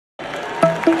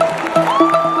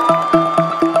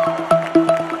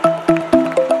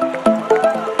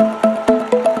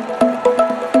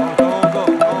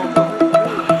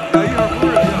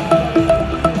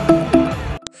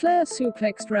Flair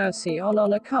suplexed Rousey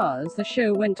on a car as the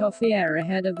show went off the air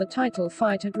ahead of the title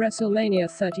fight at WrestleMania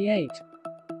 38.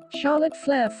 Charlotte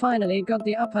Flair finally got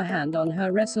the upper hand on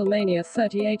her WrestleMania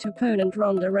 38 opponent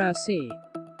Ronda Rousey.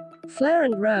 Flair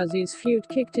and Rousey's feud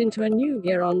kicked into a new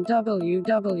gear on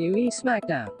WWE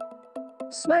SmackDown.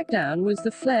 SmackDown was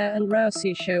the Flair and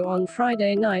Rousey show on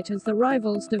Friday night as the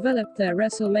rivals developed their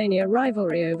WrestleMania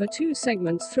rivalry over 2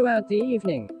 segments throughout the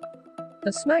evening.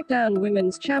 The SmackDown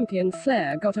Women's Champion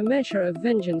Flair got a measure of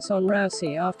vengeance on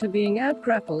Rousey after being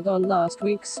out-grappled on last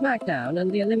week's SmackDown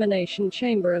and the Elimination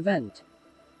Chamber event.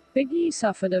 Big E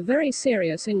suffered a very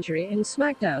serious injury in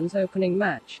SmackDown's opening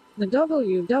match. The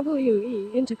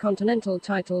WWE Intercontinental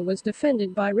title was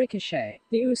defended by Ricochet.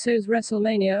 The Usos'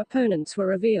 WrestleMania opponents were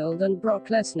revealed and Brock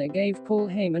Lesnar gave Paul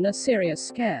Heyman a serious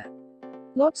scare.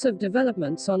 Lots of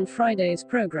developments on Friday's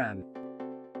program.